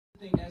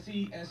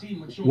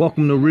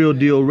Welcome to Real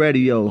Deal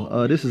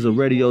Radio. This is a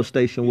radio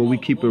station where we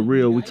keep it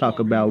real. We talk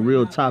about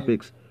real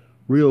topics,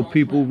 real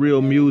people,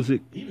 real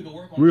music,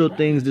 real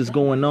things that's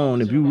going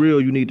on. If you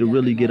real, you need to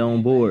really get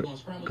on board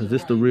because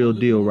it's the real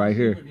deal right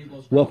here.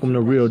 Welcome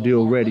to Real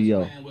Deal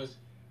Radio.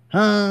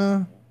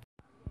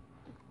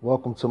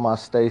 Welcome to my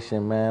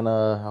station, man.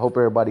 I hope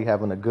everybody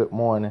having a good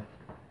morning.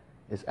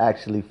 It's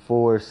actually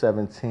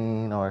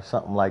 4:17 or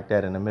something like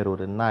that in the middle of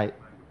the night.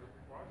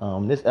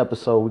 This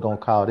episode, we're going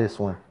to call this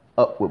one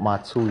Up With My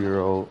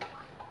 2-Year-Old.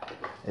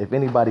 If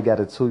anybody got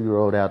a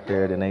 2-year-old out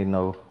there, then they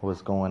know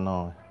what's going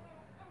on.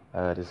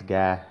 This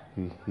guy,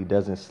 he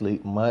doesn't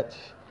sleep much.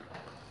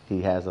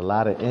 He has a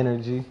lot of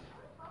energy.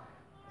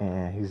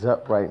 And he's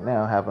up right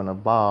now having a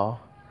ball.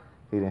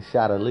 He done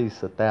shot at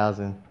least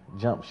 1,000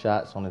 jump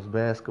shots on his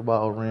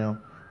basketball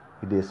rim.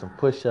 He did some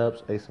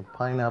push-ups, ate some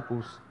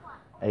pineapples,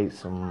 ate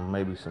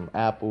maybe some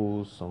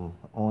apples, some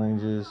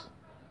oranges.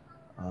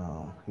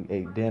 He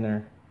ate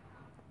dinner.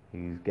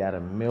 He's got a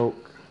milk.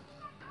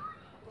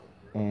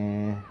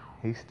 And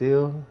he's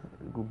still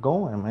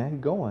going, man. He's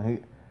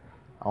going.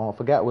 I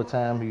forgot what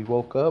time he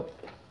woke up.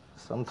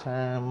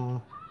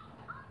 Sometime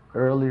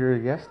earlier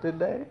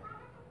yesterday.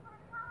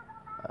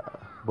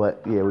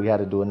 But yeah, we got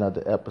to do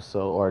another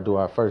episode or do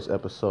our first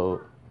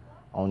episode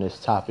on this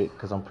topic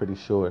because I'm pretty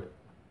sure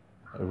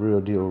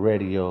Real Deal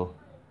Radio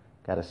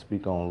got to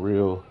speak on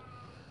real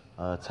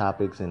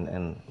topics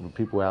and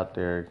people out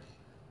there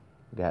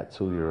got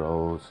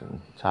 2-year-olds and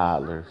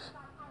toddlers,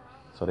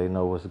 so they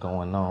know what's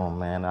going on,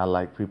 man. I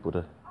like people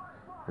to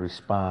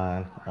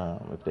respond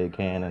if they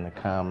can in the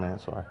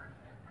comments or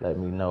let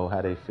me know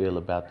how they feel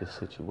about this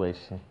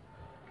situation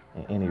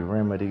and any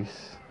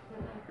remedies.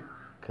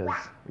 Because,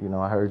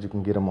 I heard you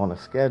can get them on a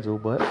schedule,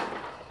 but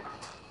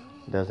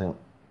it doesn't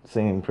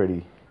seem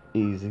pretty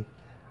easy.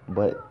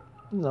 But,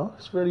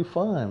 it's really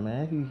fun,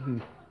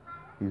 man.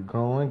 He's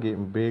growing,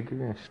 getting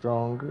bigger and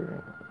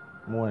stronger,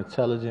 more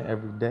intelligent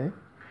every day.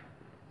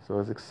 So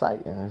it's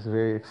exciting. It's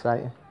very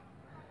exciting.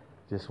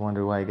 Just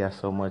wonder why he got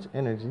so much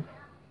energy.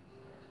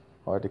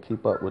 Hard to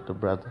keep up with the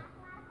brother.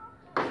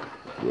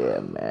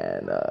 Yeah,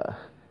 man.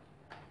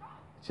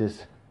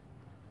 Just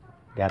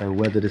gotta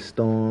weather the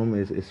storm.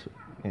 It's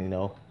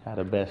have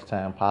the best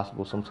time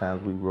possible.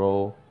 Sometimes we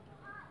roll,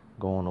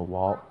 go on a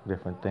walk,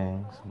 different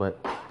things. But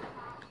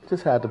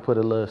just had to put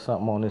a little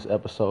something on this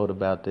episode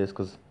about this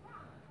because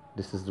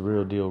this is the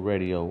Real Deal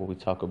Radio where we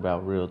talk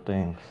about real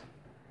things.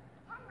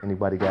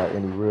 Anybody got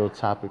any real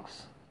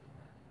topics,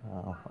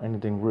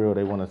 anything real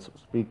they want to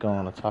speak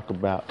on or talk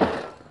about,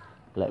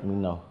 let me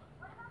know.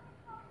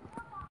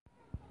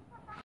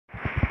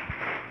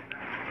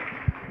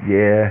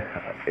 Yeah,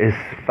 it's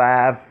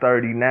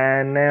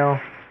 5:39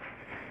 now,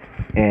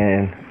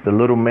 and the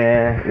little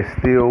man is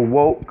still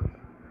woke.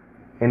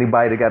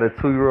 Anybody that got a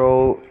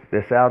 2-year-old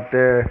that's out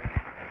there,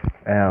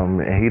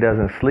 and he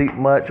doesn't sleep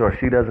much or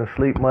she doesn't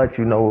sleep much,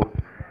 you know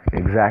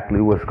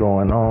exactly what's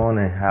going on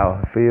and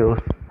how it feels.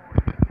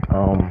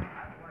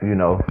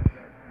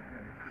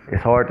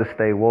 It's hard to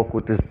stay woke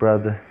with this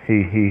brother.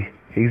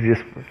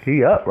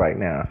 He's up right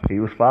now. He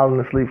was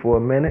falling asleep for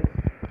a minute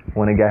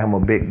when they got him a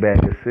big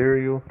bag of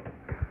cereal.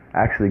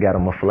 Actually got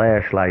him a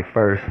flashlight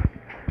first.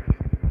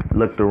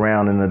 Looked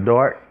around in the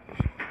dark,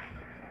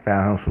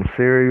 found him some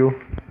cereal.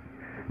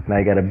 Now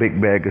he got a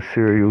big bag of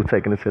cereal,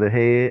 taking it to the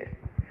head,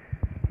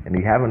 and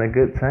he having a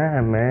good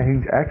time,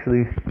 man. He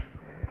actually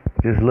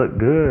just looked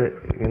good,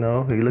 He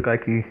looked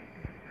like he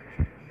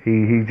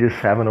just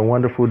having a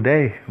wonderful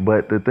day.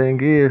 But the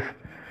thing is,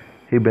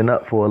 he been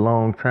up for a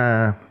long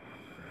time,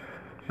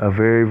 a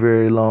very,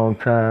 very long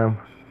time.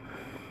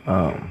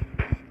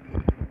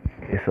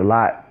 It's a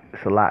lot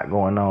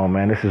going on,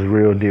 man. This is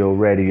Real Deal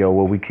Radio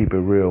where we keep it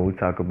real. We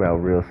talk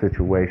about real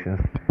situations,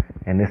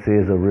 and this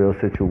is a real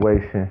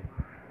situation.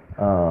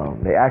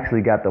 They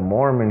actually got the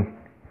Mormon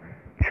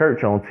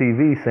church on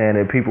TV saying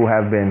that people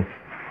have been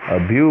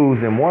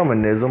abused in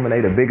Mormonism, and they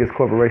the biggest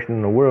corporation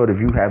in the world. If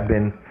you have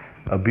been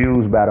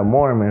abused by the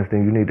Mormons,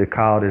 then you need to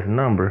call this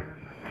number.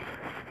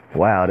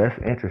 Wow, that's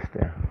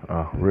interesting.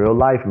 Real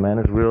life, man.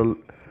 It's Real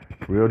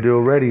Deal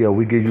Radio.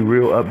 We give you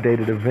real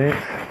updated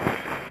events.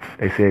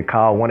 They said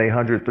call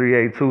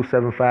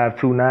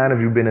 1-800-382-7529 if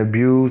you've been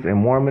abused in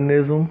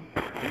Mormonism.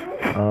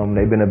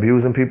 They've been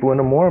abusing people in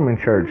the Mormon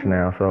church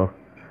now. So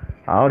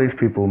all these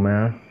people,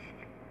 man,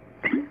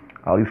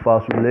 all these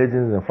false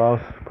religions and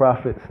false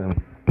prophets and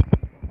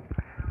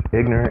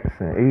ignorance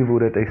and evil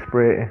that they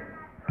spread.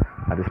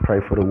 I just pray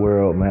for the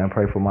world, man.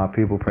 Pray for my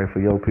people. Pray for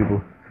your people.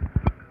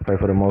 Pray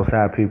for the Most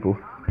High people.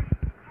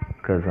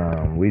 Because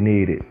we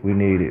need it. We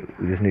need it.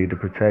 We just need the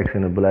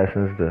protection, the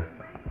blessings,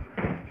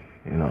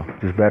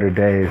 just better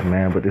days,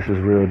 man. But this is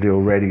Real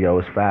Deal Radio.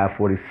 It's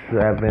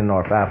 5:47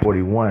 or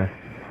 5:41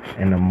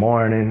 in the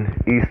morning,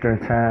 Eastern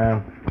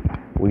time.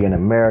 We in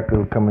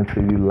America coming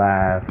to you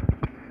live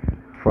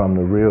from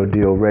the Real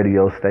Deal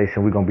Radio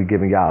station. We're going to be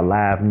giving y'all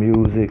live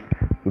music.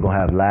 We're going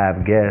to have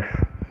live guests.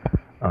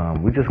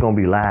 We're just going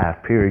to be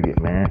live, period,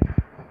 man.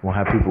 We'll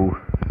have people,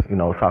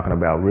 talking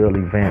about real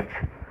events,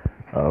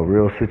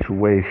 real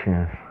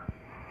situations,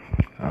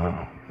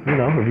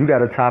 if you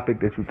got a topic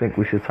that you think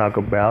we should talk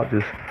about,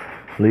 just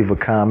leave a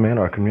comment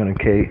or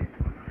communicate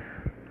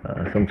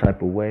some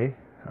type of way.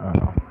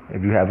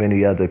 If you have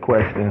any other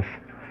questions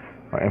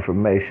or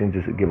information,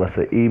 just give us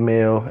an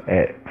email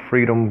at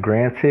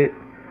freedomgranted,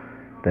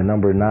 the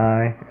number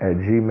 9 at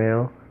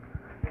Gmail.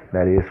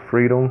 That is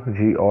freedom,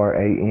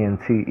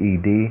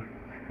 GRANTED,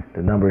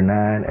 the number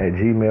 9 at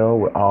Gmail,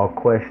 with all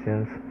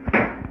questions,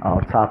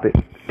 all topic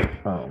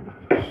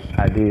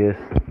ideas.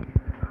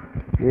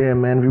 Yeah,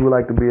 man, if you would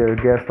like to be a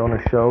guest on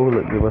the show,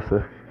 give us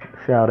a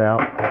shout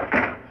out.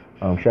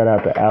 Shout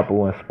out to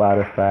Apple and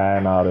Spotify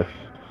and all the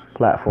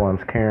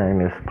platforms carrying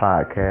this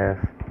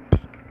podcast.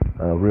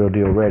 Real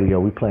Deal Radio,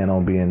 we plan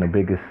on being the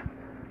biggest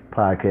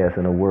podcast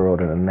in the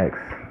world in the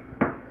next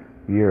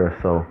year or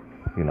so.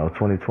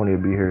 2020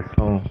 will be here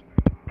soon.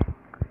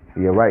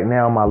 Yeah, right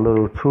now my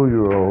little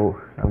 2-year-old,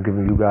 I'm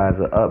giving you guys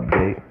an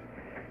update.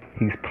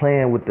 He's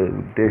playing with the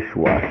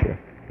dishwasher.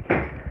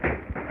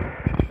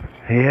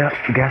 Yeah,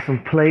 got some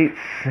plates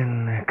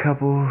and a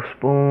couple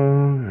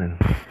spoons, and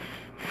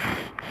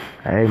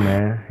hey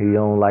man, he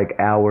on like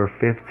hour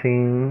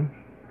 15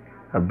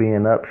 of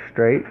being up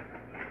straight.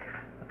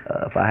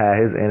 If I had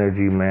his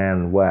energy,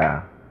 man,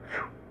 wow.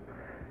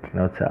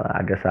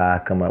 I guess I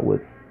come up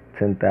with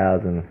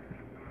 10,000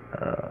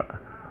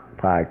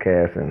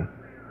 podcasts and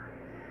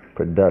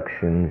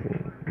productions,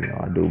 and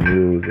I do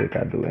music,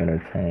 I do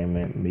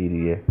entertainment,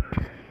 media,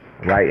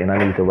 writing. I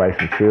need to write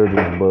some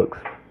children's books,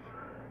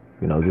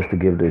 just to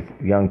give the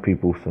young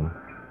people some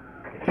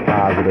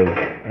positive,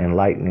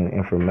 enlightening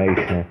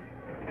information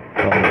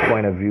from the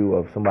point of view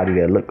of somebody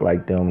that look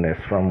like them, that's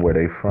from where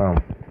they from.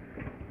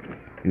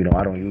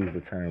 I don't use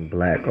the term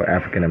black or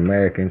African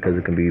American because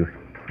it can be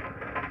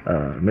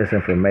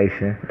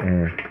misinformation,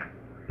 and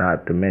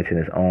not to mention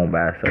it's owned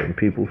by certain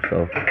people,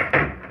 so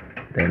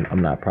then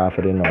I'm not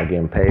profiting or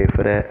getting paid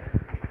for that.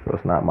 So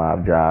it's not my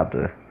job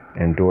to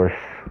endorse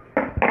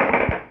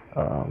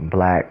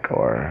black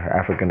or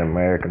African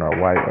American or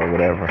white or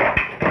whatever.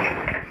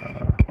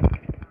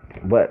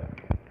 But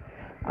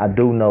I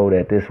do know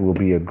that this will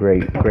be a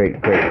great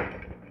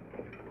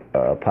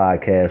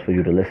podcast for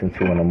you to listen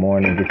to in the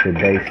morning, get your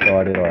day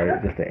started, or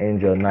just to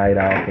end your night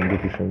off and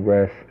get you some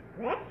rest.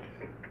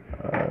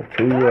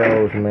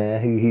 2-year-olds,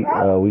 man.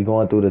 We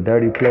going through the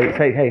dirty plates.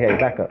 Hey,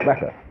 back up,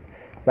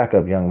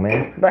 young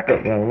man.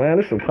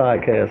 This is a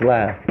podcast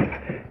live,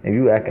 and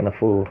you acting a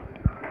fool.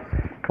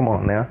 Come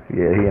on now.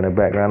 Yeah, he in the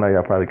background. I know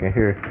y'all probably can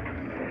hear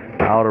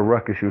all the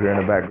ruckus you hear in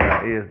the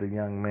background is the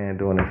young man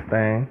doing his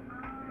thing.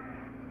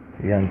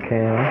 Young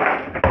Cam.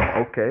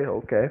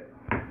 Okay.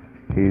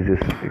 He's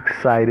just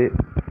excited.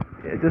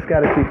 Yeah, just got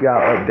to keep y'all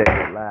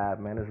updated live,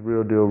 man. It's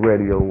Real Deal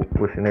Radio.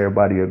 Wishing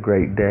everybody a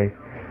great day.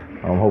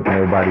 I'm hoping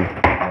everybody,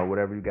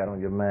 whatever you got on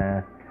your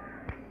mind,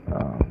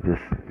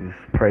 just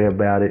pray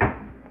about it.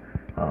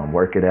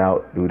 Work it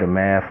out. Do the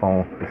math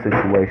on the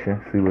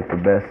situation. See what the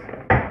best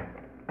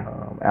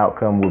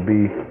outcome will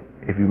be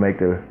if you make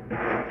the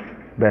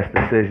best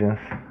decisions.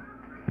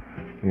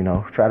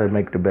 Try to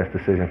make the best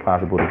decision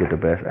possible to get the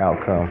best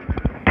outcome.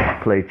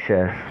 Play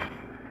chess.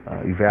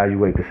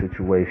 Evaluate the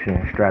situation,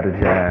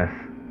 strategize,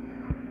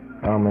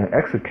 and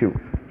execute.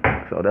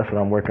 So that's what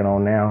I'm working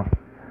on now,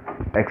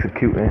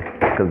 executing,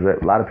 because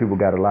a lot of people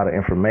got a lot of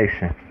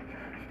information,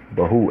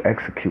 but who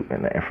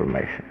executing the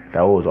information?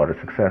 Those are the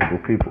successful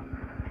people.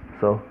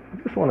 So I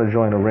just want to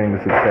join the ring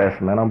of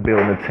success, man. I'm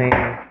building a team.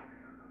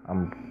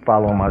 I'm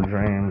following my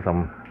dreams.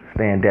 I'm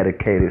staying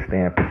dedicated,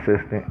 staying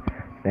persistent,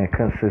 staying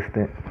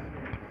consistent.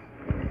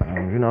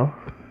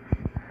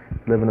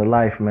 Living a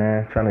life,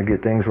 man. Trying to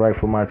get things right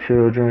for my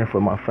children, for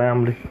my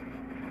family.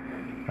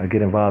 I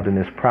get involved in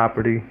this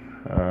property.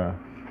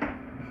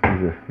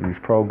 These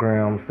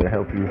programs that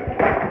help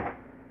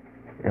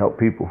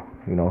people.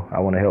 I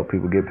want to help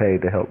people, get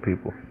paid to help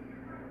people.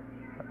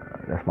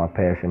 That's my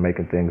passion,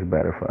 making things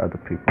better for other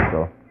people.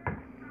 So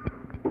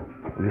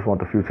we just want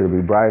the future to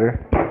be brighter.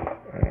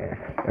 And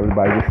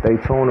everybody just stay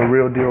tuned to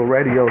Real Deal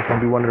Radio. It's going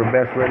to be one of the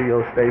best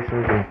radio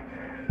stations, and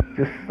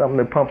just something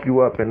to pump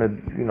you up and to,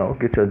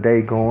 get your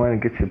day going,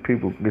 and get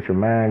your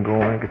mind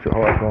going, get your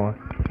heart going.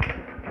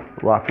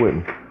 Rock with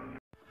me.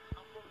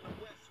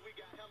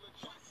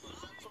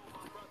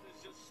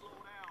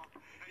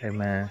 Hey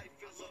man,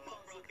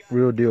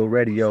 Real Deal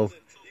Radio.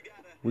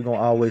 We're going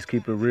to always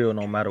keep it real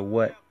no matter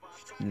what.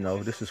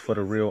 This is for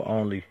the real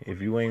only. If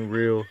you ain't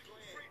real,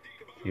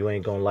 you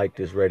ain't going to like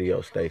this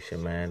radio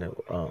station, man.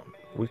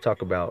 We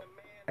talk about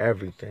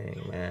everything,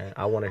 man.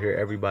 I want to hear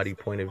everybody's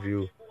point of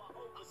view.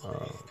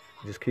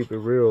 Just keep it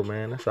real,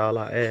 man. That's all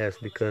I ask,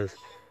 because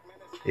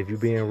if you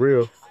being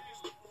real,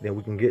 then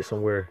we can get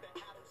somewhere,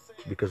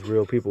 because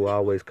real people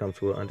always come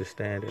to an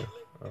understanding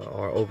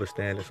or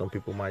overstanding, some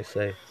people might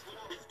say.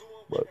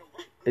 But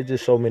it's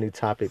just so many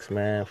topics,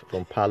 man,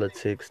 from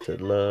politics to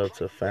love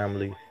to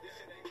family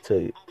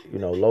to,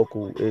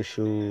 local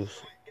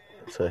issues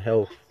to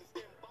health,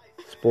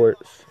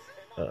 sports,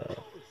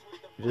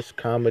 just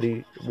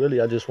comedy. Really,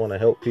 I just want to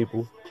help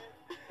people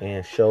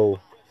and show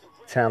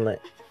talent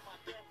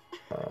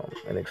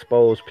and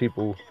expose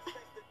people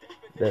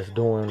that's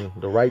doing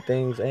the right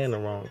things and the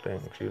wrong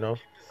things, you know?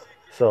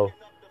 So,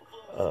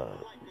 uh,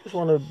 just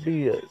want to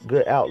be a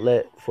good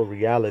outlet for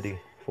reality,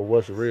 for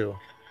what's real,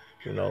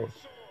 you know?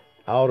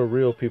 All the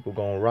real people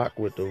gonna rock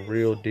with the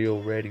Real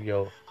Deal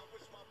Radio.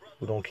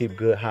 We're gonna keep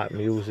good hot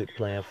music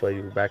playing for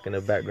you. Back in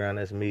the background,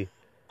 that's me.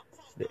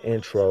 The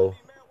intro,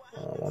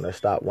 when I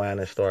stop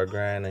whining, start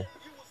grinding.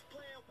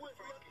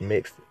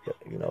 Mixed,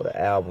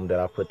 the album that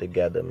I put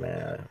together,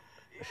 man.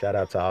 Shout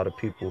out to all the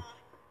people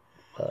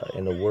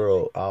in the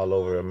world, all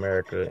over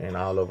America and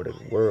all over the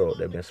world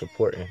that been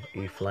supporting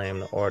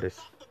E-Flame, the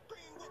artist.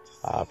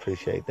 I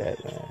appreciate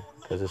that, man,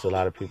 because there's a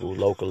lot of people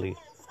locally,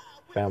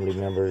 family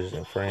members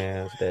and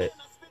friends that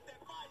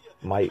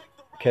might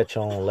catch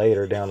on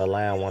later down the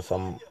line once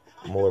I'm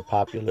more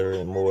popular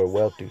and more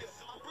wealthy.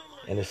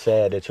 And it's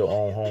sad that your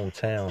own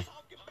hometown,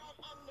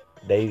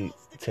 they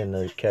tend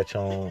to catch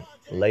on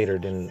later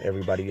than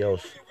everybody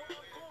else.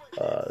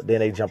 Then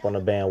they jump on the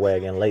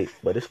bandwagon late,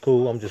 but it's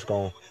cool. I'm just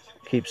gonna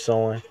keep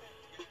sowing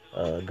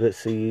good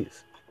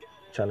seeds,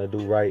 trying to do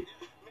right,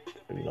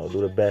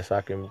 do the best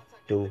I can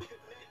do,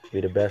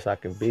 be the best I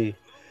can be.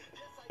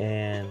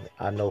 And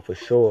I know for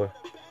sure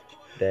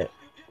that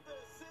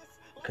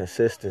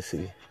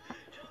consistency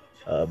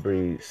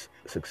breeds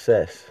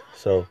success.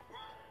 So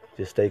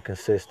just stay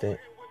consistent.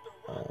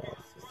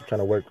 Trying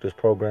to work this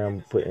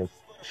program, putting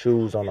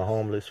shoes on the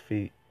homeless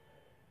feet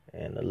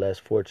and the less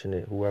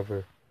fortunate,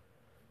 whoever,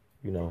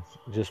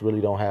 just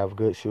really don't have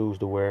good shoes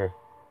to wear.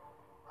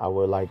 I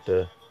would like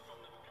to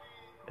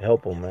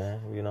help them,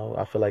 man.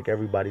 I feel like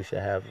everybody should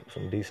have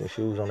some decent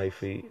shoes on their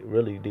feet,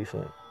 really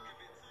decent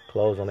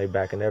clothes on their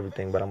back and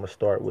everything. But I'm going to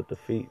start with the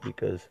feet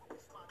because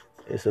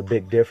it's a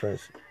big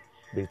difference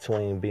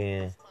between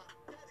being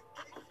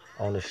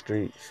on the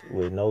streets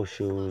with no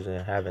shoes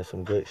and having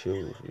some good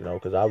shoes,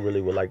 because I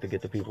really would like to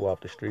get the people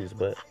off the streets,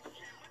 but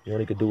you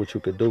only could do what you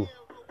could do.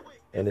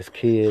 And it's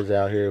kids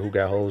out here who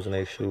got holes in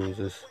their shoes.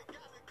 It's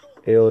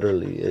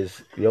elderly.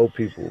 It's your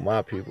people,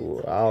 my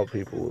people, our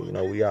people.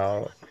 We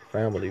all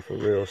family for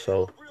real.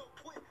 So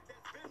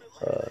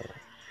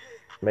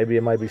maybe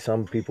it might be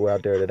some people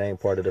out there that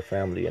ain't part of the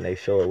family and they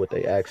show it with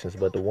their actions,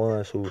 but the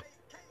ones who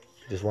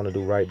just want to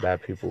do right by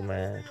people,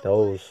 man,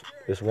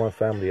 it's one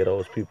family of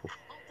those people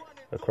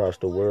across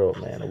the world,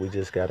 man, and we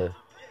just gotta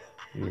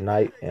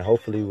unite. And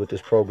hopefully with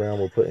this program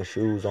we're putting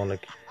shoes on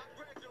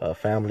the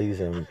families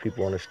and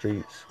people on the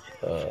streets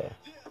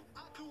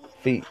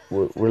feet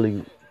will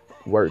really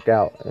work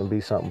out and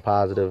be something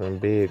positive and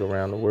big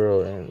around the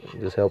world and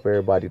just help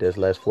everybody that's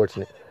less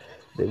fortunate.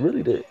 That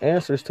really the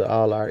answers to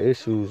all our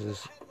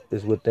issues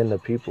is within the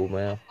people,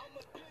 man.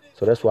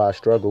 So that's why I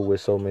struggle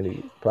with so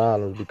many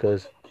problems,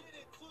 because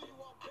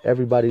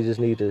everybody just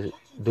need to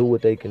do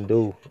what they can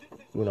do.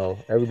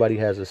 Everybody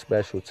has a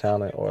special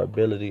talent or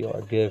ability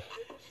or gift.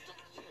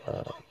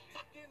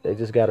 They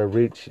just got to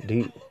reach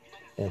deep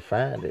and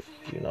find it.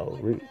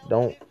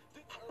 Don't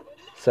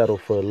settle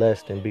for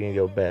less than being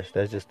your best.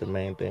 That's just the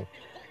main thing.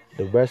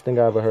 The best thing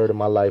I ever heard in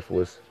my life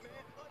was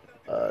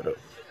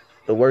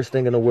the worst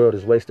thing in the world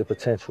is wasted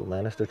potential,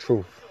 man. That's the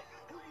truth.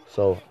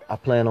 So I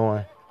plan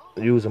on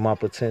using my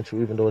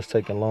potential, even though it's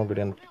taking longer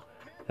than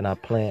I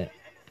planned.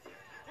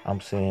 I'm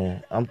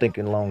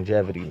thinking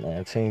longevity,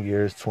 man. 10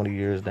 years, 20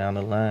 years down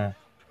the line,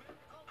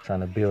 trying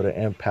to build an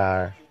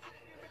empire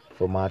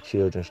for my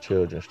children's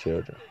children's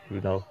children,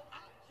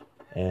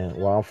 And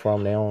where I'm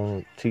from, they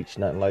don't teach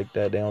nothing like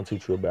that. They don't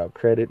teach you about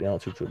credit. They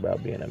don't teach you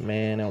about being a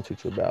man. They don't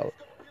teach you about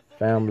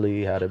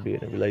family, how to be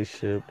in a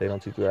relationship. They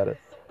don't teach you how to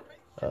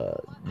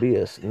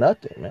be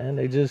nothing,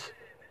 man.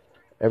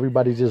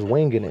 Everybody's just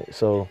winging it.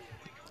 So,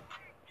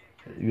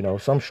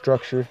 some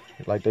structure,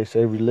 like they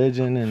say,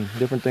 religion and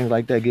different things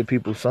like that, give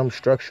people some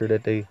structure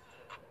that they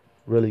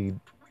really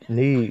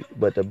need.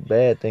 But the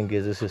bad thing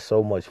is, this is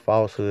so much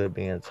falsehood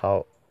being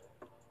taught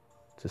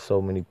to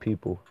so many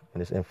people,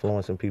 and it's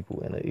influencing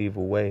people in an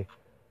evil way.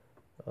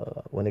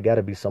 When it got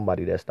to be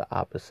somebody that's the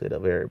opposite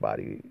of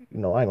everybody. I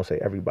ain't gonna say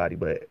everybody,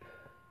 but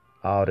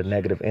all the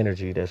negative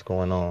energy that's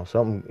going on.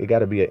 It got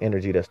to be an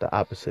energy that's the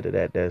opposite of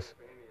that. That's,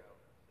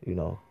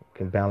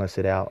 can balance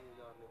it out,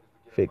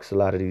 fix a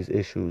lot of these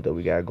issues that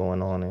we got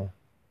going on, and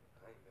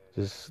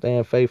just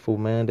staying faithful,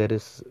 man. That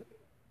it's,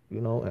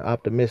 and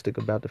optimistic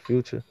about the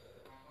future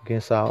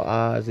against our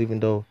odds,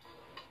 even though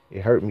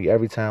it hurt me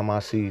every time I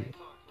see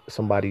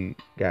somebody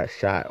got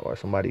shot or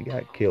somebody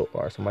got killed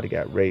or somebody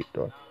got raped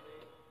or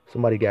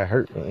somebody got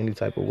hurt in any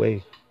type of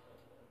way.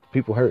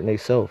 People hurting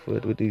themselves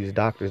with these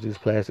doctors, these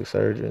plastic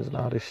surgeons and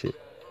all this shit.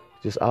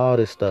 Just all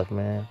this stuff,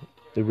 man.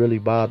 It really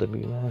bothered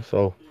me, man.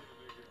 So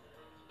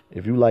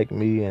if you like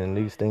me and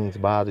these things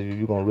bother you,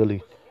 you're going to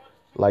really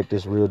like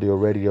this Real Deal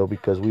Radio,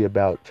 because we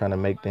about trying to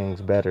make things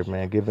better,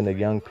 man. Giving the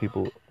young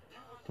people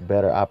a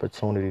better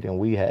opportunity than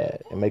we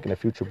had and making the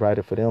future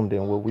brighter for them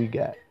than what we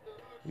got.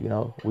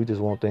 We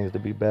just want things to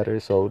be better.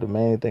 So the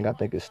main thing I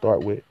think is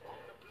start with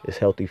is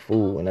healthy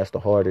food, and that's the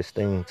hardest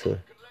thing to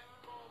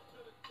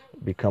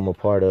become a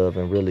part of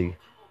and really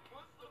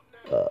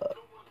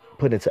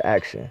put into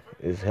action,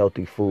 is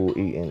healthy food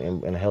eating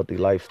and a healthy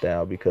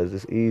lifestyle, because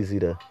it's easy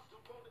to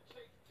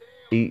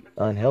eat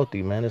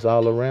unhealthy, man. It's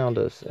all around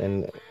us,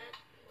 and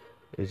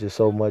it's just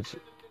so much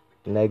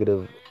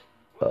negative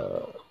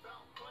uh,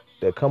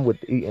 that come with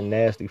eating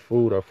nasty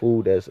food or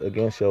food that's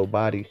against your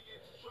body,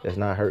 that's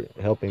not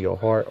helping your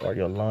heart or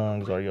your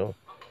lungs or your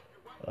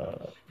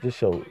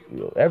just your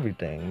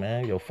everything,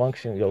 man. Your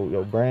function,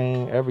 your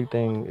brain,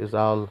 everything is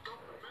all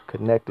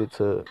connected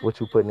to what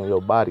you putting in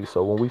your body.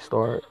 So when we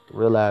start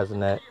realizing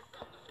that,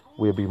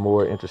 we'll be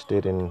more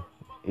interested in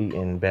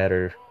eating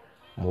better,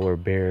 more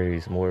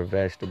berries, more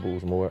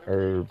vegetables, more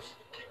herbs,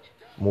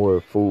 more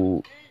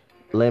food,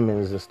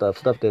 lemons and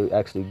stuff that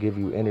actually give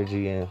you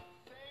energy and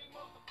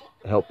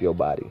help your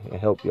body and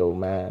help your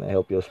mind and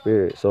help your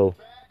spirit. So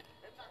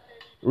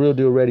Real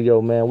Deal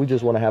Radio, man, we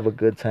just want to have a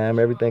good time.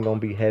 Everything gonna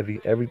be heavy.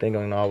 Everything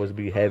gonna always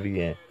be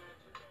heavy and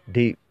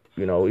deep.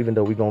 Even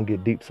though we gonna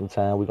get deep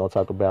sometime, we gonna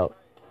talk about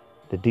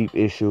the deep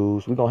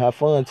issues. We gonna have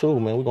fun too,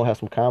 man. We gonna have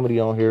some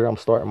comedy on here. I'm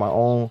starting my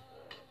own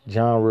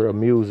genre of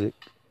music.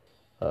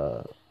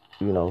 Uh,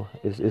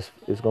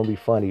 it's gonna be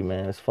funny,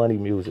 man. It's funny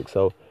music.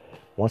 So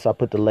once I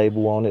put the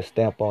label on it,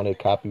 stamp on it,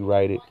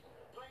 copyright it,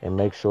 and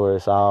make sure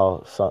it's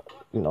all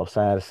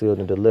signed, sealed,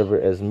 and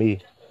delivered as me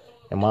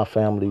and my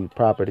family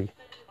property,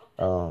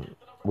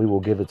 we will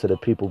give it to the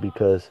people,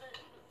 because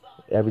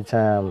every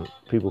time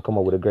people come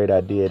up with a great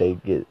idea, they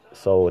get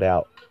sold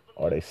out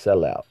or they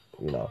sell out.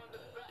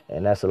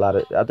 And that's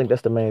I think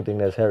that's the main thing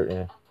that's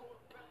hurting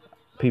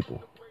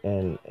people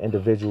and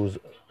individuals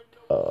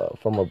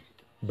from a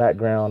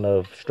background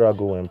of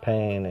struggle and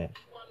pain and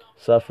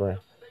suffering,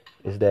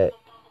 is that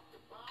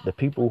the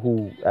people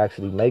who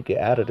actually make it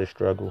out of the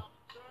struggle,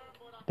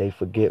 they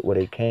forget where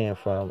they came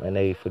from, and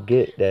they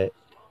forget that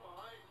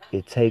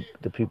it take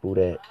the people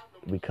that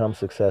become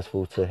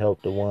successful to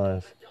help the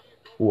ones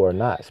who are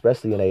not,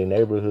 especially in their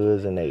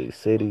neighborhoods and their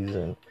cities.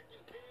 And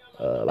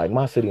like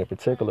my city in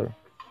particular,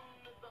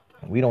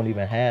 we don't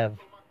even have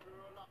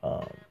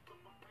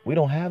we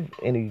don't have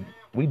any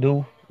we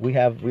don't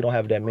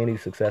have that many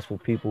successful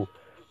people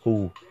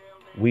who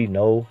we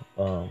know,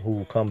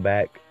 who come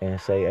back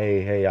and say,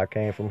 hey, I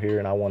came from here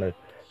and I want to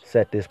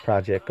set this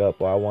project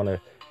up, or I want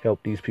to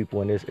help these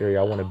people in this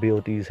area, I want to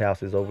build these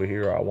houses over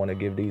here, or I want to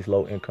give these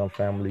low income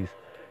families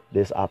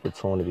this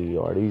opportunity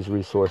or these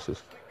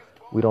resources.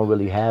 We don't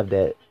really have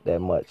that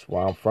much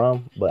where I'm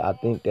from. But I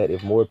think that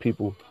if more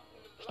people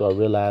start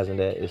realizing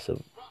that it's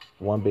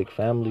one big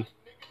family,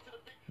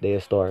 they'll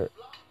start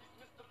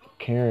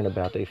caring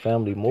about their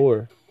family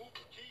more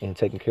and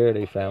taking care of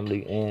their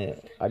family. And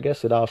I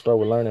guess it all starts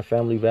with learning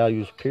family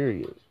values,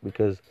 period.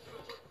 Because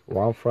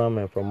where I'm from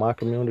and from my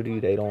community,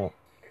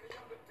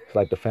 it's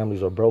like the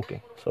families are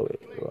broken. So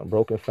a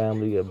broken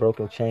family, a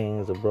broken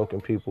chains, a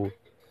broken people,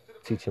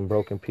 teaching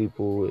broken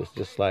people. It's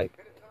just like,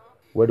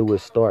 where do it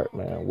start,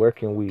 man? Where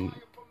can we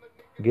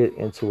get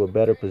into a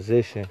better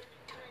position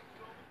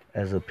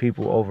as a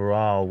people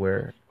overall,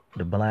 where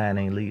the blind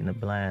ain't leading the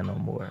blind no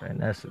more? And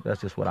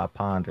that's just what I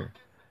ponder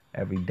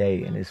every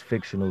day in this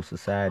fictional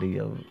society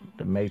of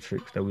the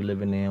matrix that we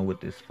living in, with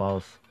this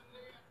false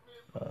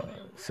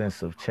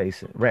sense of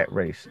chasing rat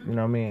race. You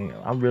know what I mean?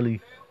 I'm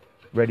really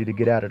ready to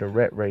get out of the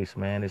rat race,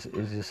 man. It's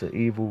just an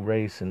evil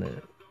race and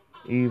an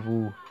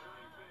evil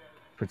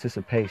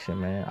participation,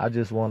 man. I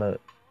just want to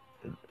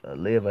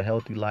live a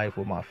healthy life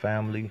with my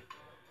family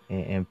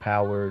and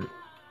empower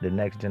the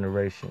next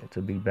generation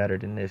to be better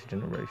than this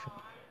generation.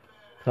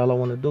 That's all I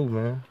want to do,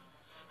 man.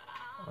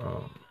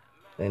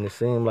 And it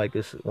seems like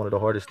it's one of the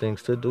hardest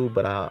things to do,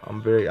 but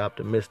I'm very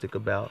optimistic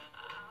about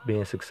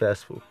being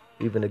successful,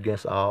 even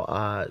against all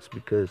odds,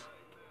 because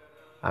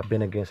I've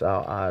been against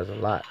all odds a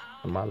lot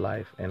in my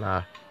life, and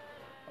I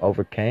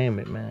overcame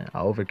it, man.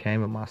 I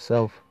overcame it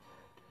myself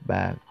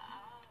by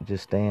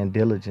just staying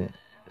diligent,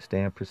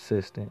 staying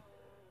persistent,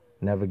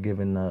 never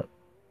giving up.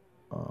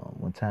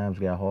 When times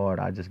got hard,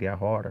 I just got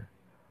harder.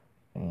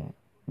 And,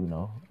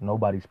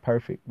 nobody's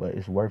perfect, but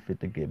it's worth it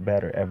to get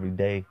better every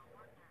day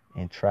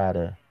and try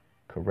to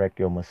correct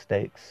your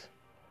mistakes.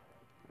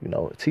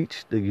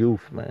 Teach the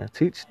youth, man.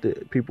 Teach the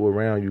people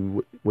around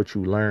you what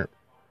you learned,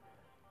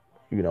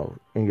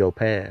 in your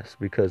past.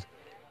 Because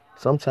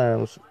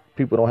sometimes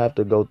people don't have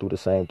to go through the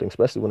same thing,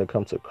 especially when it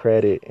comes to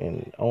credit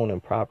and owning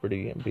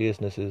property and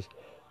businesses.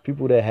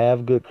 People that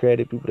have good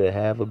credit, people that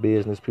have a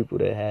business, people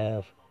that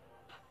have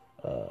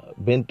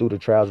been through the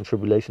trials and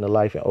tribulation of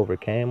life and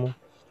overcame them.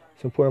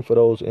 It's important for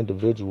those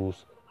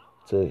individuals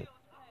to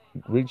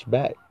reach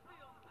back,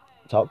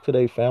 talk to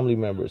their family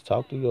members,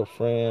 talk to your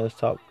friends,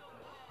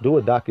 do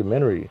a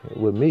documentary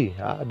with me.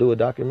 I'll do a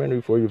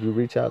documentary for you if you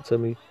reach out to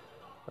me.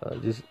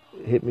 Just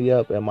hit me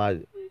up at my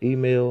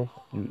email,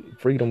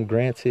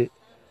 freedomgranted,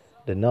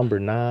 the number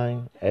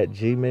 9 at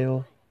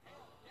Gmail.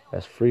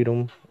 That's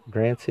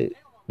freedomgranted,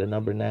 the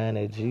number 9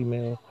 at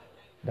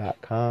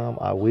gmail.com.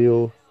 I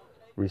will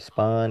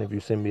respond if you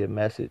send me a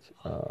message.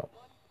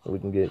 We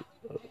can get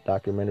a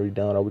documentary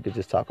done, or we could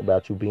just talk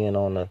about you being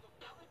on the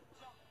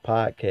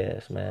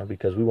podcast, man,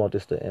 because we want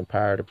this to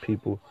empower the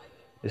people.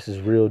 This is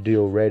Real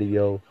Deal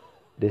Radio.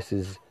 This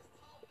is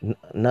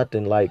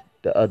nothing like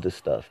the other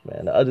stuff,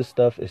 man. The other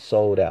stuff is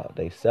sold out.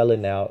 They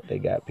selling out. They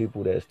got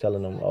people that's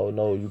telling them, oh,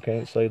 no, you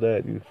can't say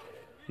that.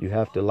 You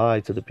have to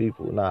lie to the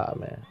people. Nah,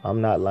 man.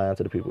 I'm not lying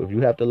to the people. If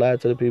you have to lie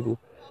to the people,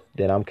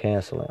 then I'm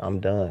canceling. I'm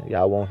done.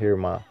 Y'all won't hear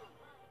my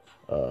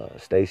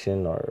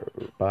station or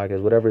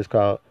podcast, whatever it's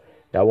called.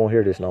 Y'all won't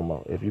hear this no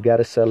more. If you got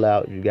to sell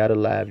out, if you got to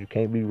lie, if you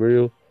can't be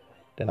real,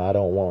 then I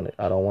don't want it.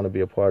 I don't want to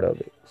be a part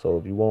of it. So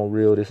if you want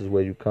real, this is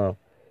where you come.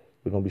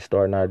 We're going to be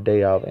starting our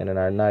day off and then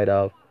our night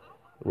off,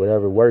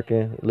 whatever,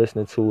 working,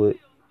 listening to it,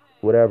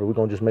 whatever. We're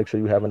going to just make sure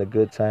you're having a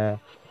good time.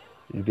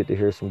 You get to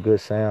hear some good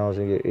sounds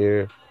in your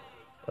ear.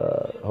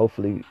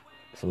 Hopefully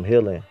some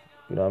healing.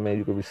 You know what I mean?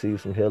 You can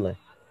receive some healing.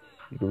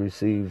 You can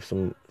receive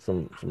some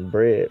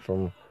bread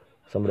from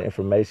some of the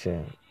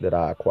information that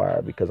I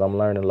acquired, because I'm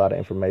learning a lot of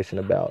information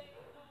about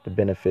the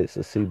benefits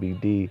of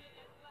CBD.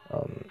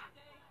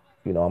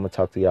 You know, I'm going to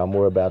talk to y'all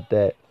more about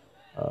that.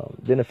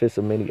 Benefits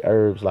of many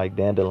herbs like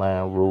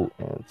dandelion root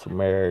and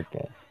turmeric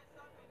and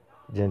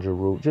ginger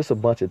root. Just a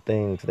bunch of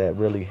things that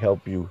really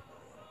help you.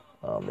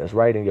 That's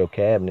right in your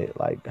cabinet.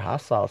 Like,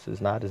 hot sauce is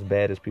not as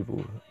bad as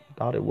people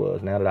thought it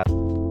was. Now that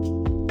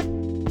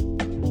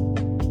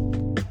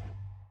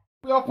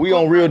we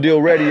on Real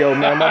Deal Radio,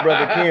 man. My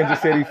brother Ken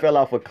just said he fell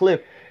off a cliff,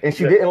 and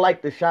she didn't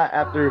like the shot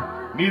after.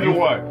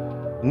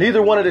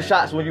 Neither one of the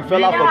shots when you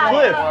fell off a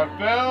cliff.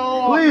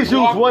 Please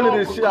use one of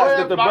the shots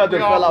that the brother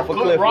fell off a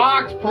cliff.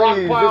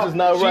 Please, this is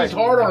not right. She's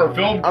hard on her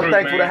film crew, I'm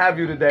thankful to have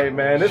you today,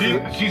 man.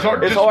 She's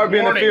hard. It's hard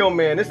being a film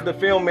man. This is the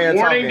film man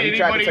talking. He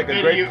tried to take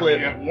a great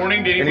clip,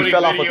 warning to anybody, and he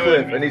fell off a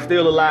cliff, and he's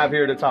still alive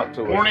here to talk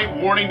to us.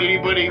 Warning to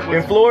anybody.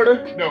 In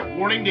Florida? No,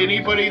 warning to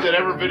anybody that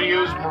ever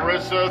videos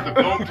Marissa, the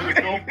film crew.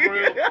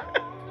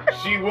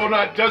 She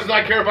does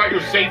not care about your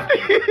safety.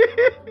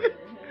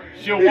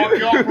 She'll walk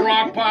you off a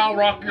rock pile,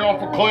 rock you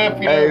off a cliff.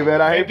 You know, hey,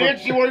 man, I hate and then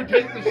she won't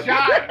take the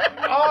shot.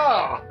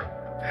 Oh.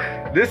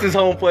 This is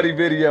Home Putty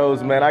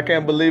Videos, man. I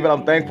can't believe it.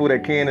 I'm thankful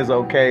that Ken is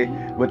okay.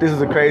 But this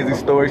is a crazy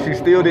story. She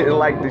still didn't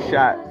like the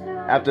shot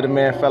after the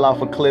man fell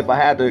off a cliff. I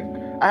had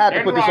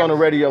to put this on the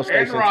radio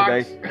station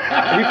today. He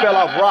fell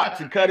off rocks.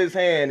 He cut his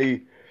hand.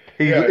 He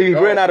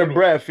ran out of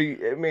breath. He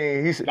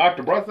knocked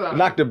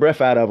the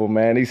breath out of him,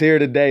 man. He's here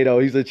today, though.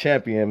 He's a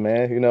champion,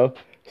 man. You know,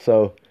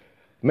 so.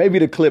 Maybe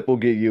the clip will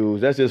get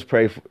used. Let's just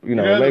pray for,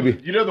 maybe.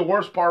 The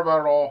worst part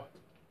about it all?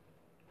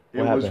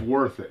 It was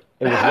worth it.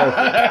 It was worth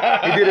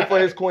it. He did it for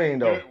his queen,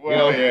 though.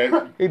 Well,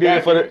 yeah. He did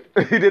it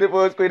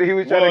for his queen. He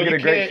was trying to get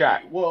a great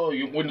shot. Well,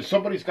 when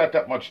somebody's got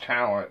that much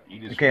talent,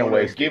 you can't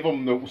waste give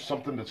them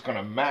something that's going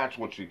to match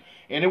what she.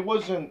 And it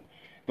wasn't.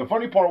 The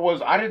funny part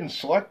was I didn't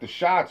select the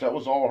shots. That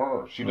was all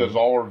her. She does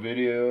all her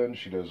video and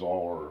she does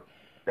all her.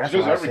 That's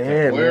what I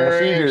said,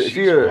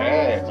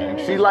 man.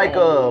 She's like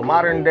a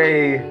modern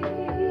day.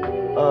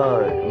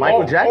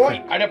 Michael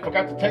Jackson. I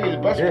forgot to tell you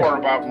the best part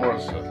about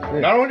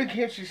Marissa. Not only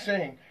can she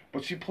sing,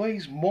 but she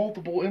plays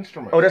multiple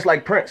instruments. Oh, that's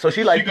like Prince. So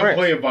she like Prince. She can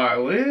play a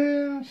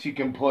violin. She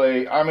can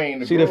play. I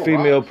mean, she the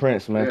female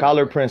Prince, man. Yeah. Call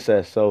her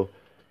Princess. So,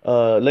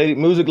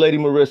 music lady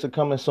Marissa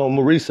coming soon.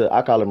 Marissa,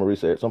 I call her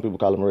Marissa. Some people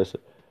call her Marissa.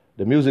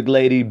 The music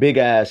lady, big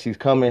ass. She's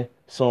coming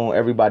soon.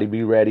 Everybody,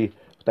 be ready.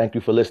 Thank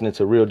you for listening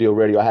to Real Deal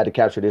Radio. I had to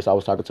capture this. I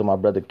was talking to my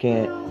brother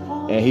Ken,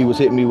 and he was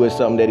hitting me with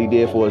something that he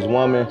did for his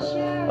woman.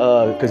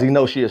 Because he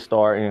knows she a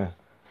star and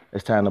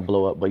it's time to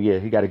blow up. But yeah,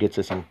 he got to get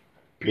to some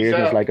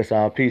business like us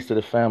all. Peace to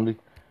the family.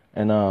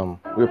 And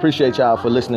we appreciate y'all for listening.